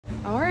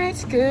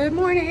right, good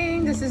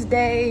morning. This is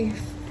day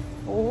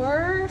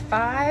 4,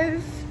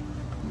 5,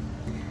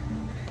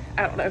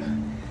 I don't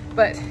know,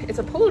 but it's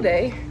a pool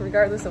day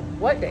regardless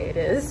of what day it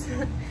is.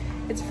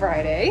 It's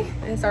Friday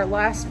and it's our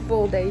last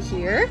full day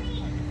here.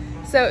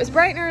 So it's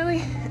bright and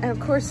early, and of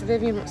course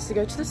Vivian wants to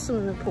go to the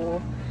swimming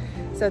pool.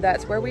 So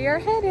that's where we are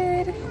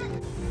headed.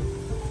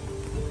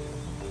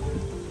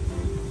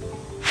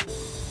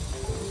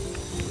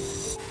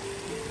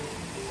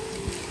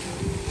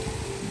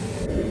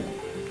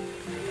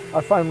 I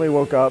finally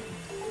woke up,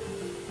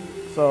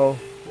 so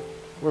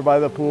we're by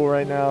the pool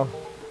right now.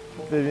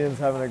 Vivian's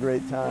having a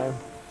great time.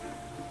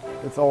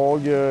 It's all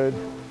good.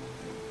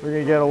 We're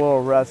gonna get a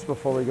little rest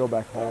before we go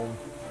back home.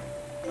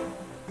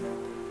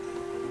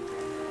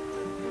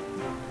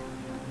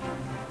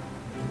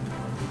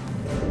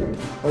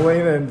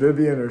 Elena and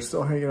Vivian are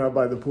still hanging out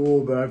by the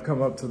pool, but I've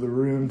come up to the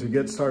room to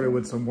get started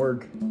with some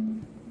work.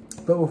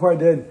 But before I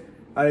did,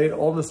 I ate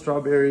all the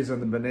strawberries and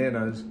the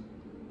bananas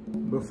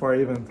before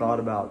I even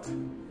thought about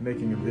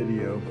making a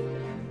video.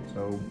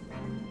 So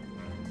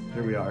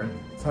here we are.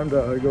 It's time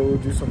to go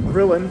do some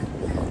grilling.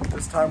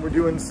 This time we're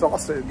doing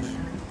sausage.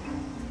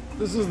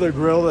 This is the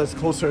grill that's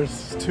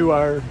closest to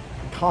our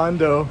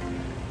condo,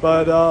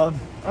 but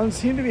I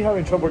seem to be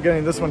having trouble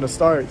getting this one to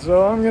start.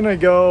 So I'm gonna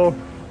go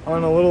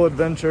on a little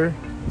adventure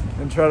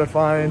and try to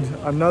find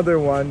another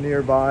one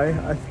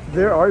nearby.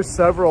 There are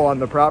several on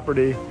the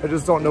property. I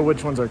just don't know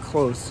which ones are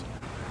close.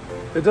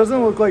 It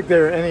doesn't look like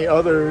there are any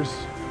others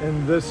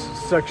in this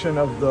section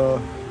of the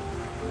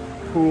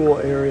pool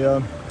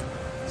area.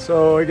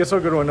 So I guess I'll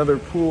go to another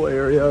pool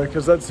area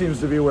because that seems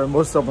to be where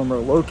most of them are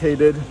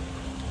located.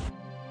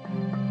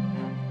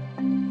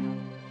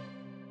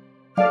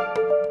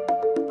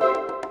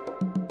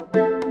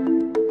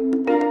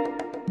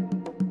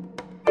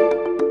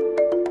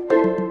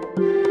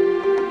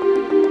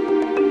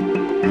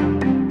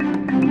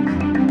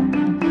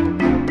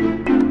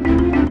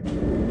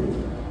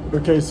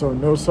 Okay, so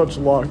no such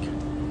luck,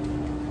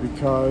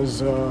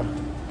 because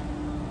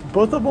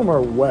both of them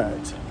are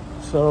wet,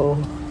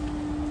 so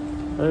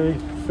I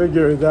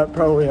figure that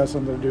probably has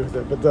something to do with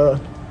it, but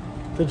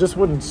they just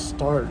wouldn't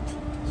start,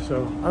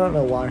 so I don't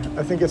know why.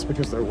 I think it's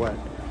because they're wet,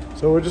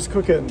 so we'll just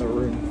cook it in the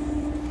room.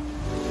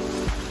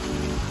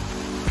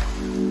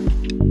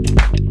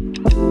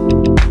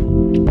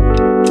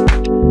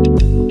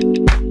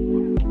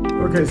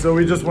 Okay, so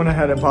we just went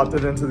ahead and popped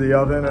it into the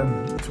oven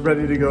and it's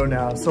ready to go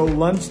now. So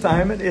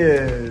lunchtime it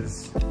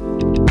is.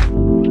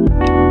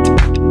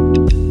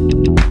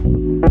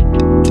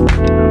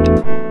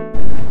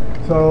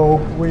 So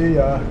we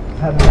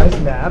had a nice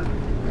nap.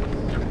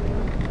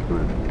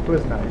 It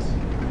was nice.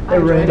 It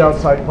rained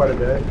outside quite a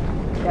bit.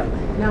 Yep,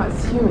 now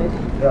it's humid.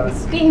 Yeah.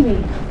 It's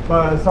steamy.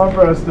 But it's time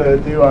for us to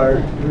do our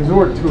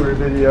resort tour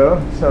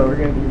video, so we're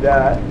gonna do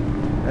that.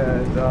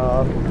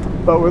 And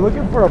but we're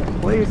looking for a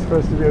place for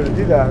us to be able to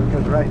do that,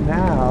 because right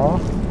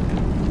now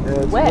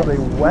it's really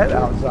wet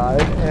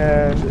outside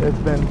and it's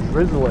been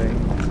drizzling.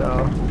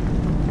 So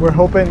we're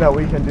hoping that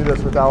we can do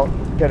this without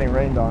getting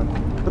rained on.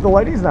 But the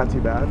lighting's not too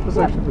bad. It's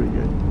actually pretty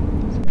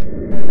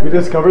good. We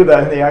discovered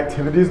that in the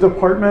activities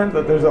department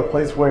that there's a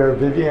place where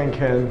Vivian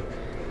can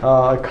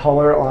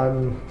color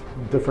on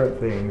different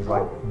things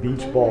like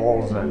beach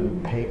balls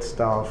and paint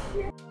stuff.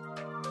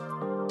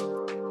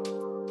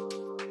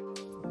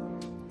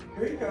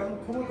 Here you go.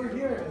 Come over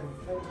here.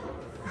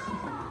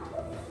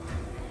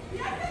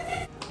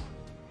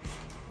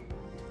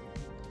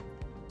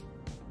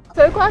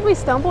 So glad we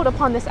stumbled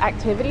upon this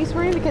activities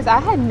room, because I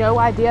had no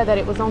idea that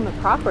it was on the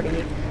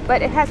property.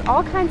 But it has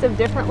all kinds of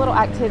different little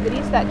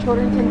activities that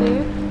children can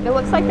do. It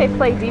looks like they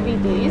play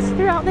DVDs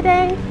throughout the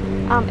day.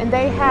 And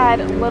they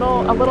had a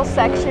little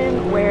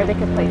section where they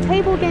could play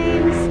table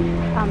games.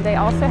 They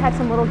also had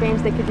some little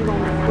games they could do on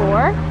the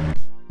floor.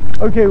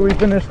 Okay, we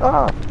finished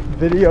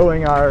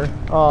videoing our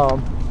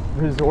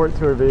resort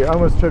tour video. I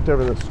almost tripped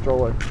over the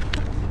stroller.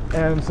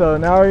 And so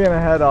now we're gonna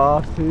head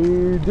off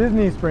to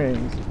Disney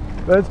Springs.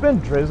 But it's been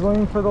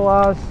drizzling for the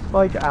last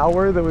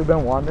hour that we've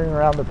been wandering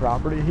around the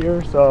property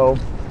here, so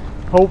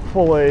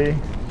hopefully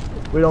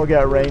we don't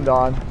get rained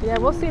on. Yeah,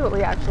 we'll see what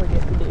we actually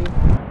get to do.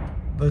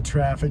 The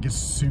traffic is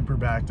super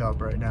backed up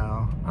right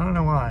now. I don't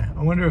know why.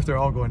 I wonder if they're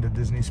all going to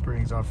Disney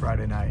Springs on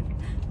Friday night.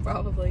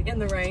 Probably, in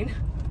the rain.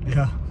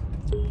 Yeah.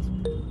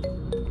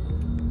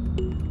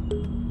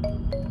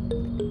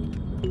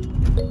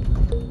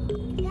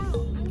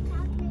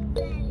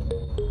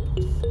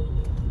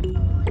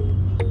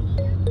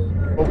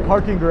 Well,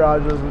 parking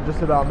garages would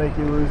just about make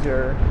you lose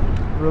your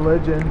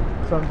religion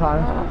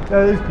sometimes.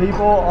 There's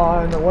people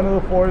on one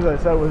of the floors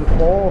that said was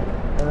full,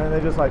 and then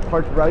they just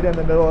parked right in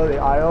the middle of the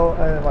aisle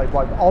and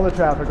blocked all the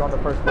traffic on the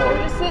first floor. They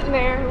were just sitting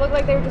there. It looked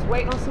like they were just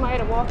waiting on somebody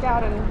to walk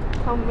out and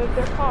come move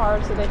their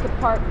car so they could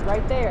park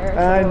right there. And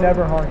I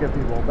never honk at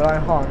people, but I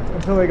honked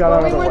until they got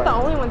out of the way. We weren't the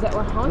only ones that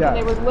were honking. Yeah.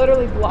 They were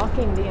literally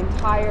blocking the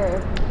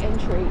entire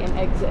entry and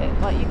exit.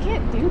 You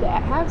can't do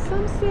that. Have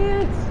some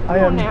sense. I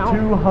am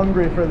too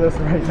hungry for this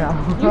right now.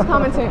 Use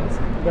common sense.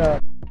 Yeah.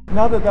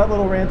 Now that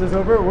little rant is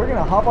over, we're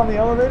gonna hop on the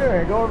elevator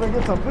and go over and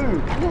get some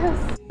food.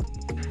 Yes.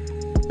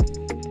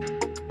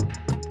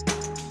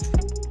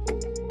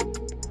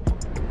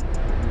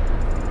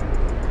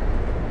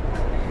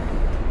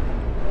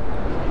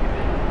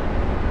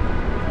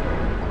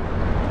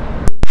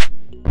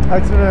 I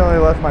accidentally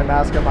left my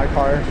mask in my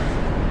car,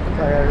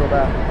 so I gotta go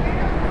back.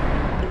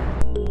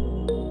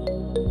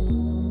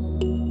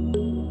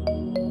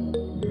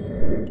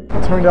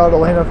 It turned out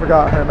Elena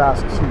forgot her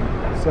mask too,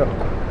 so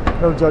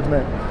no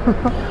judgment.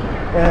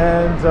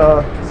 And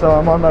so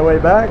I'm on my way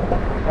back.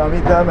 I'll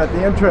meet them at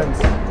the entrance.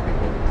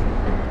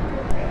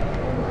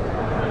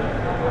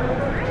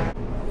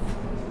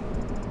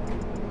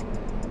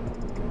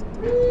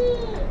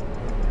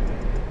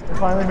 We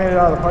finally made it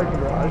out of the parking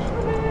garage.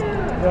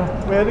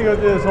 Yeah, we had to go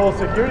through this whole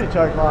security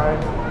check line.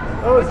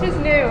 Which is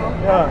new.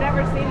 Yeah. I've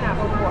never seen that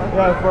before.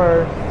 Yeah,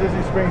 for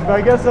Disney Springs, but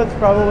I guess that's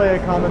probably a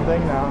common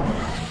thing now.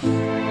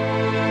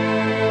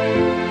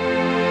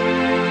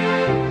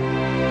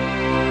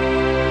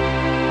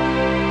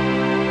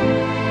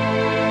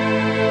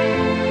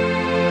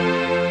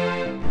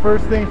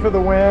 First thing for the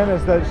win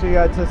is that she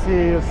got to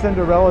see a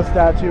Cinderella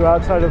statue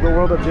outside of the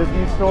World of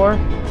Disney store,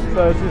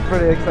 so she's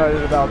pretty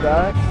excited about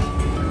that.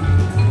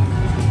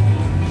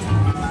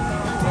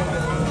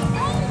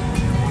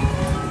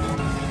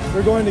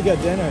 We're going to get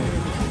dinner.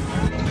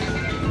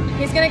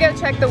 He's gonna go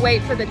check the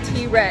wait for the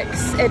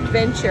T-Rex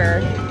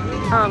adventure,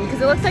 because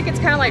it looks like it's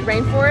kind of like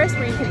rainforest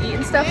where you can eat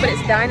and stuff, but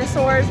it's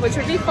dinosaurs, which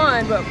would be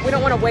fun, but we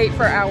don't want to wait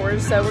for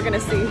hours, so we're gonna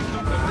see.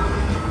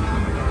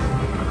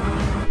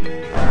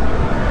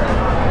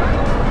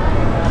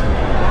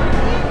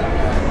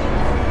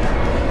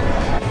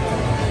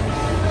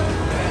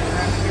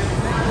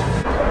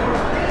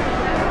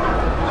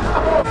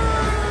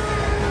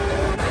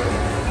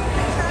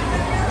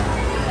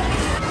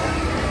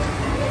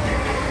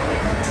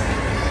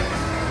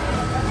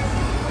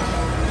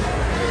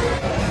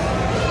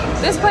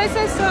 This place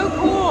is so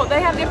cool.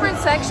 They have different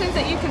sections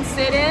that you can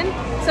sit in.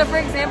 So for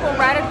example,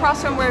 right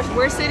across from where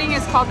we're sitting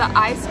is called the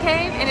Ice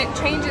Cave, and it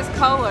changes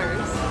colors.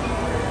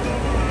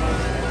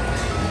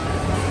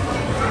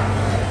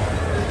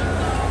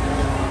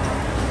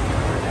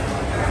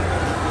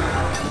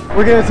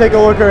 We're gonna take a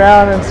look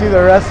around and see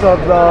the rest of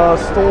the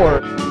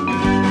store.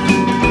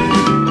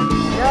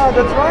 Yeah,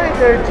 that's right,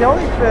 they're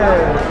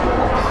jellyfish.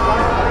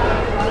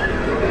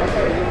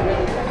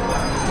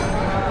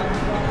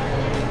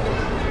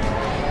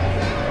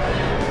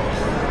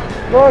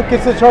 Look,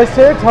 it's a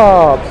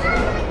Triceratops.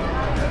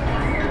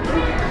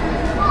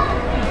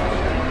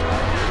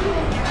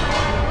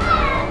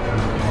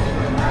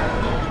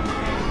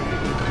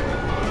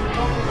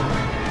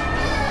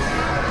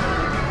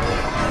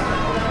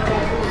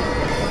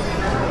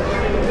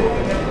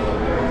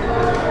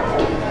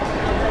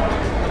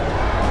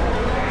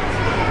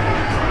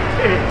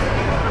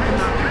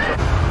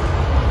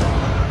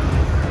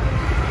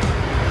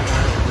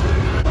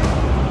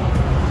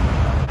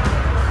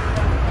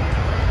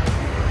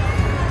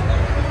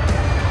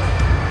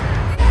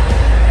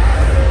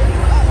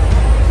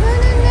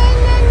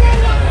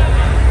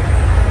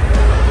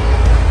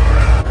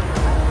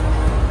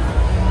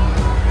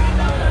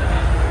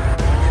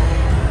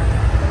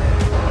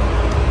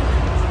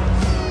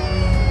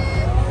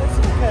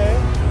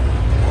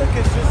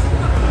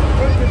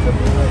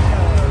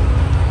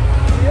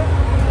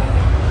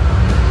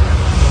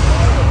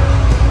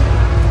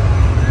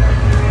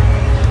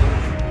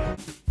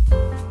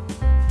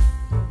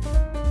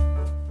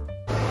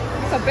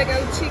 Big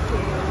old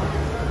chicken.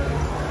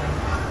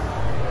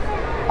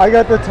 I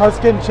got the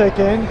Tuscan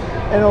chicken,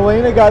 and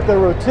Elena got the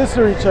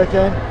rotisserie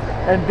chicken,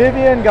 and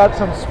Vivian got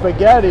some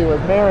spaghetti with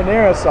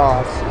marinara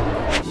sauce.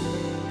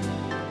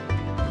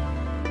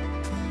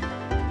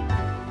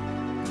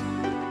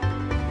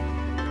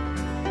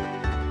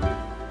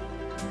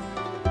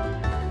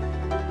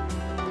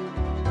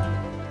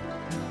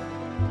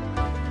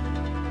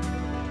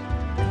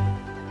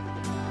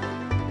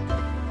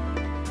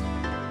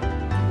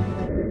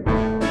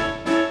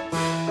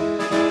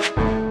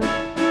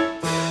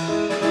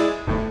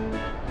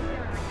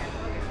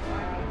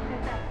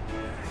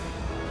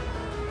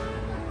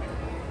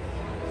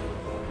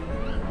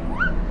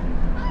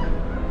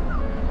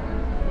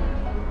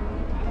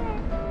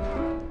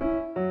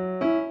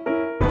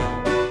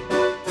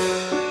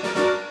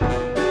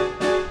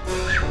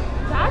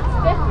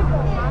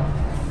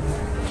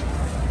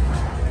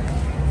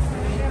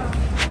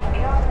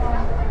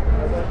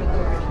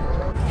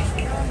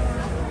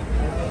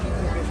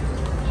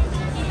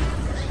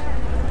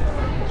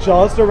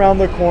 Just around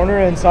the corner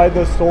inside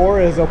the store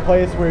is a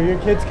place where your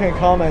kids can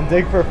come and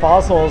dig for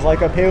fossils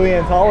like a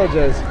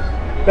paleontologist.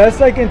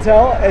 Best I can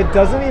tell, it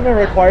doesn't even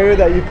require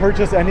that you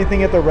purchase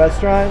anything at the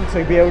restaurant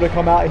to be able to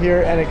come out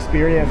here and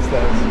experience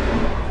this.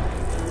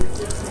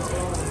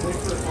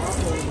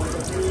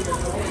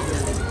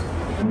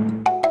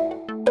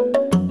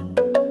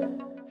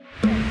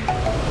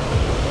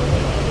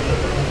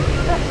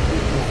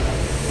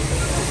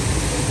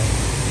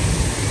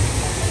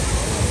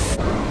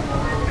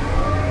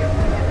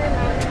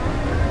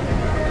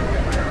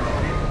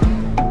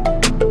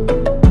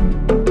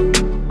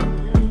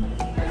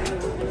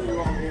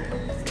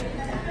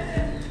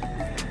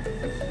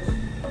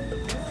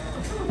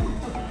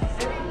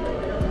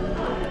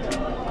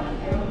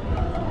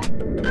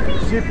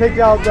 She picked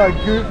out the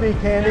Goofy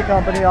Candy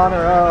Company on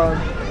her own.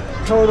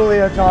 totally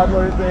a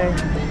toddler thing.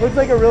 Looks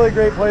like a really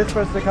great place for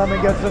us to come and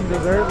get some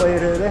dessert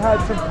later. They had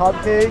some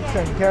cupcakes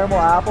and caramel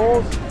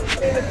apples.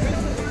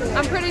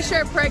 I'm pretty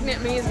sure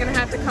pregnant me is gonna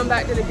have to come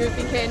back to the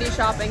Goofy candy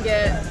shop and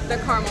get the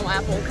caramel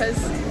apple because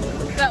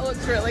that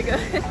looks really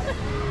good.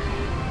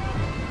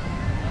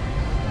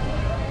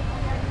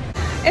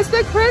 It's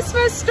the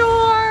Christmas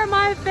store,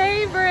 my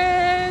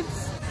favorites.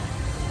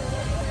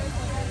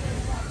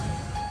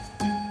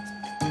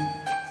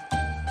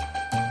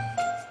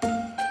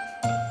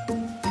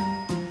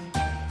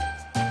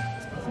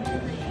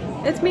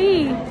 It's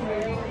me.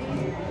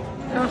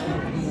 Oh,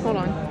 hold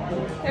on.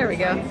 There we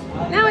go.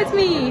 Now it's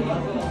me.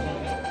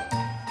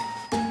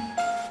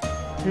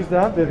 Who's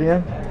that,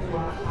 Vivian?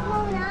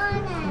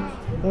 Moana.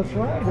 That's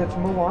right, it's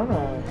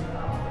Moana.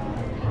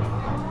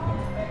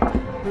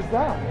 Who's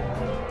that?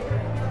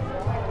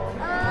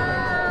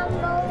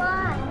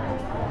 Mulan.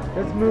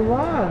 It's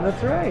Mulan,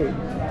 that's right.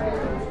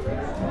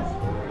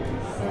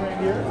 Right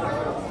here.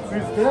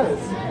 Who's this?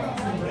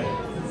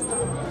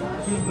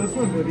 Who's this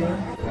one, Vivian?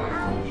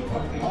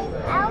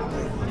 It's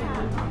Elsa.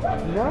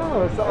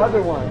 No, it's the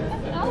other one.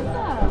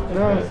 Elsa.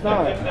 No, it's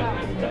not.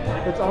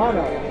 It's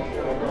Anna.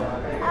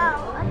 Oh,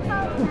 I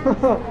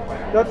thought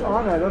That's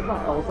Anna, that's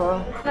not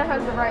Elsa. That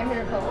has the right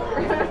hair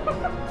color.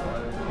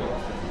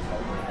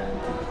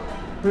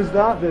 Who's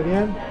that,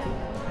 Vivian?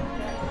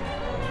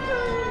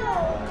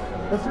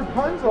 That's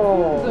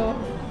Rapunzel.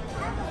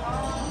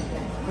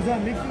 Is that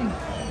Mickey?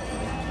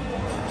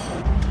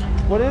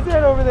 What is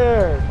that over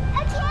there?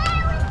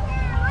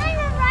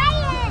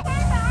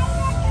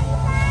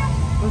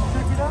 Let's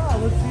check it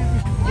out. Let's see if we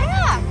can.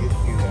 Yeah.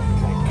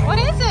 What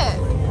is it?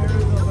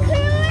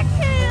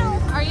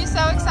 Are you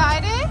so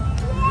excited?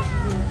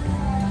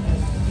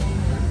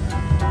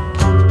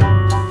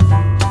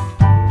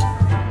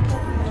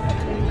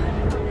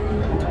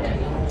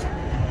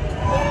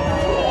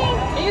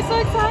 Are you so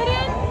excited?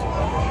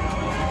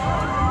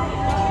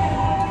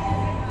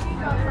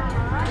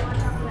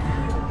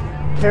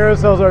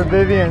 Carousels are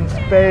Vivian's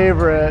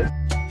favorite.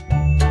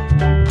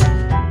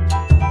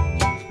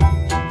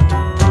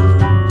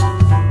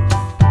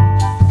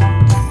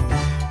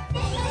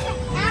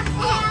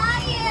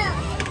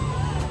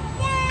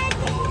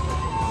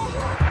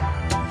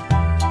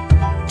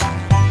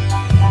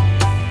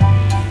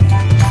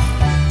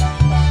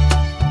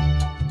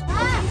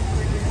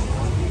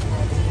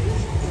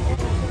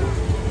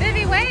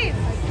 Vivi, wave.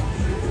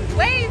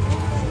 Wave.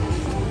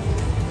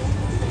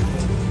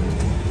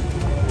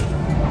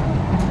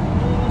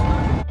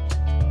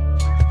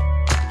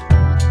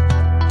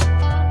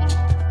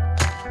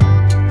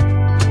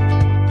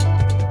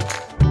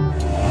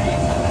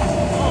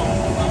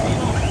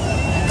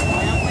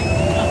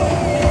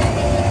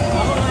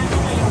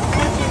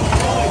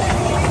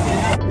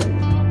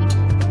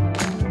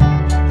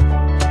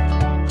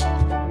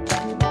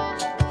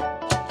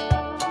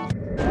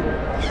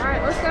 All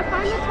right, let's go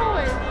find the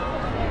toys.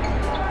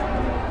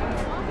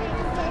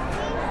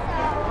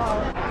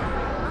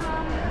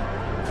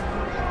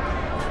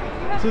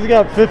 So he's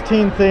got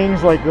 15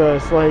 things like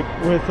this, like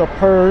with a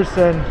purse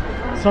and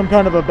some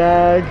kind of a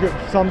bag of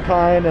some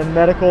kind and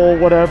medical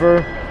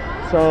whatever.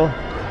 So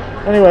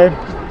anyway,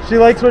 she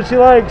likes what she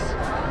likes.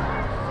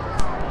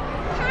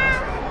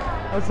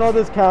 I saw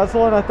this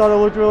castle and I thought it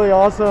looked really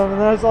awesome, and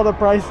then I saw the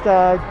price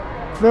tag.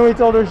 Then we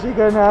told her she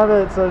couldn't have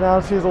it, so now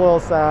she's a little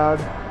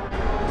sad.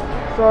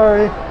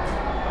 Sorry,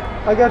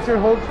 I got your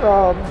hopes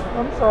up.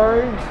 I'm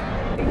sorry.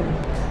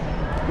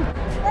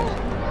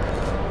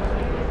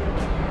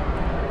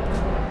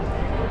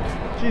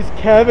 She's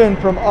Kevin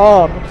from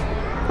Up.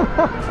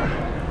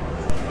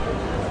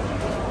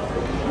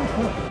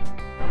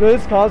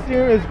 This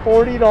costume is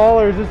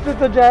 $40. It's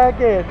just a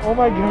jacket. Oh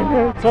my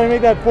goodness. So I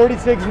make that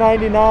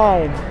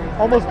 $46.99.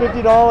 Almost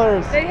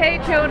 $50. They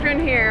hate children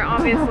here,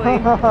 obviously.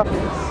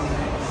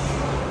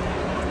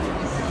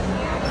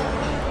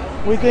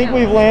 We think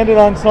we've landed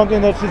on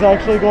something that she's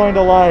actually going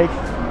to like.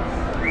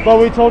 But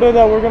we told her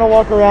that we're going to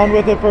walk around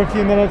with it for a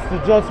few minutes to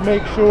just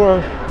make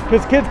sure.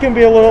 Because kids can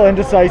be a little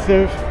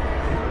indecisive.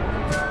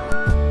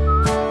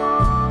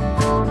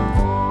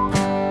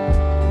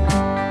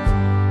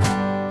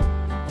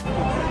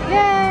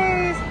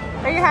 Yay!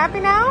 Are you happy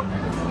now?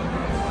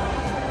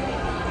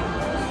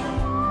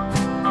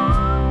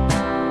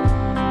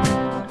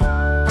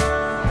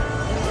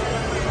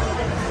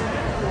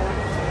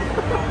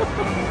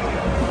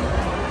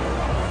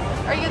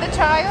 Are you the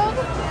child?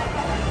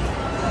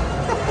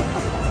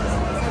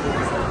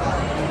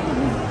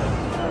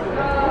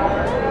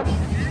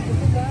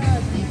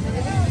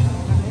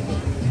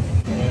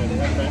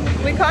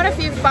 We caught a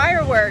few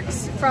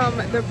fireworks from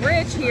the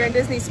bridge here in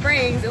Disney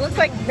Springs. It looks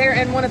like they're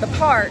in one of the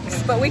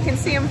parks, but we can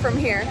see them from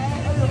here.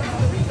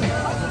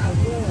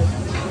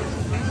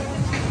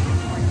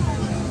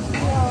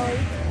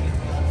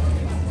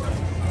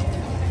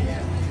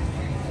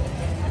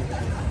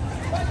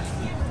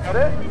 Got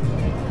it?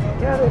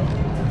 Get it.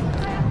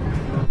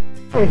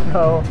 There you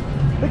go.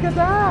 Look at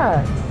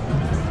that.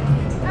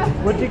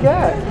 What'd you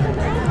get?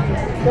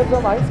 Get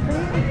some ice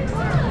cream?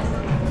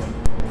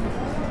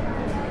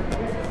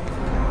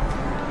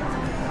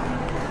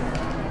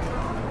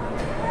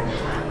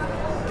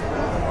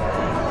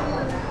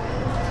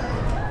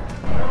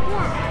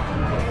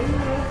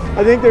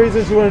 I think the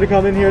reason she wanted to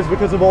come in here is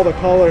because of all the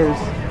colors.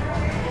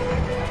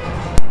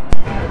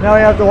 Now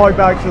we have to walk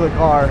back to the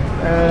car,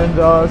 and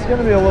it's going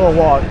to be a little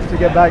walk to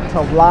get back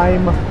to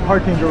Lime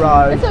Parking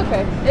Garage. It's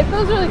okay. It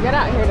feels really good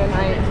out here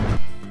tonight.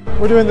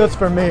 We're doing this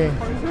for me.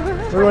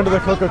 We're going to the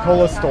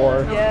Coca-Cola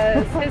store.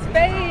 Yes, his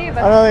fave.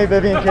 I don't think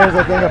Vivian cares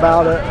a thing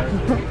about it.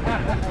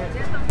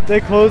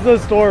 They closed the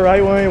store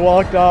right when we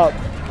walked up.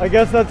 I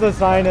guess that's a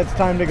sign it's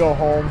time to go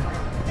home.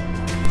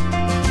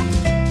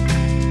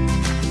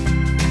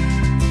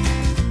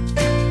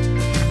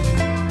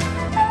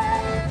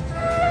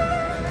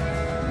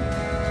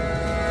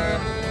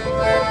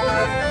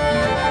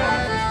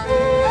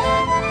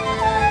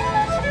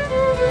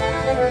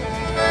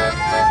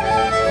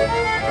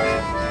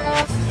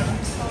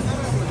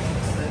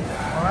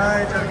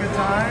 Alright, had a good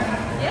time?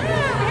 Yeah, we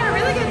had a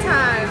really good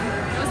time.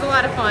 It was a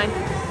lot of fun.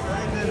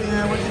 Hi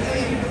Vivian, what do you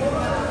think?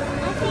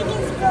 I think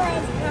it's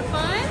good. Have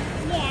fun?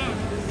 Yeah.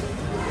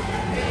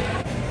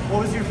 What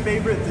was your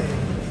favorite thing?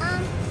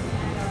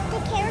 The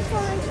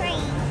carousel and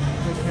train.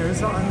 The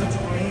carousel on the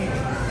train.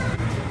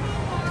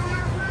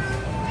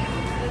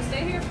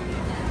 Stay here.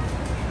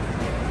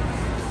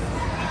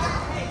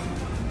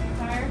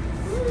 Tired?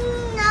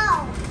 No.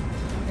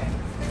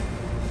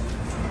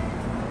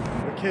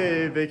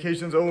 Okay,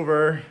 vacation's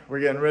over. We're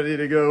getting ready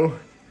to go.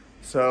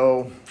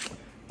 So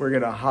we're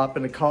gonna hop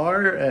in the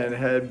car and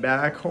head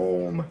back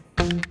home.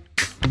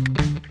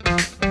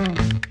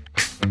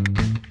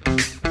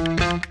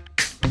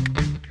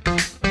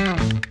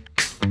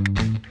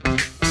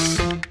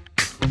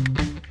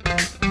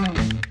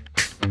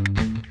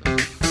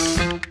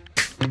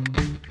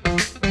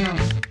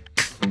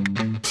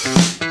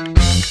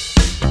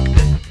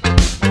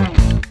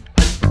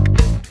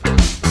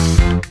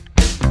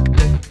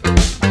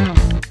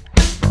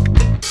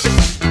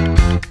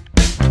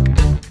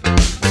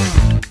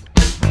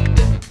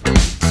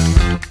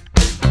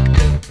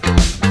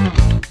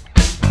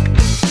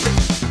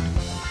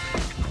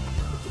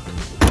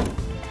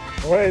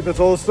 All right, that's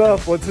all the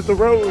stuff. Let's hit the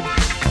road.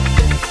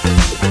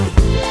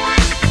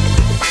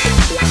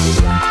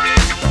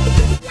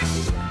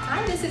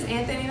 Hi, this is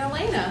Anthony and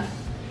Elena.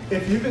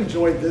 If you've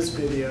enjoyed this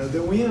video,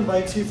 then we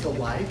invite you to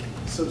like,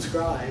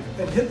 subscribe,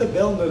 and hit the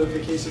bell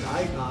notification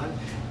icon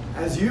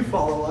as you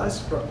follow us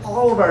for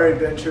all of our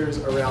adventures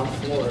around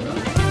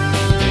Florida.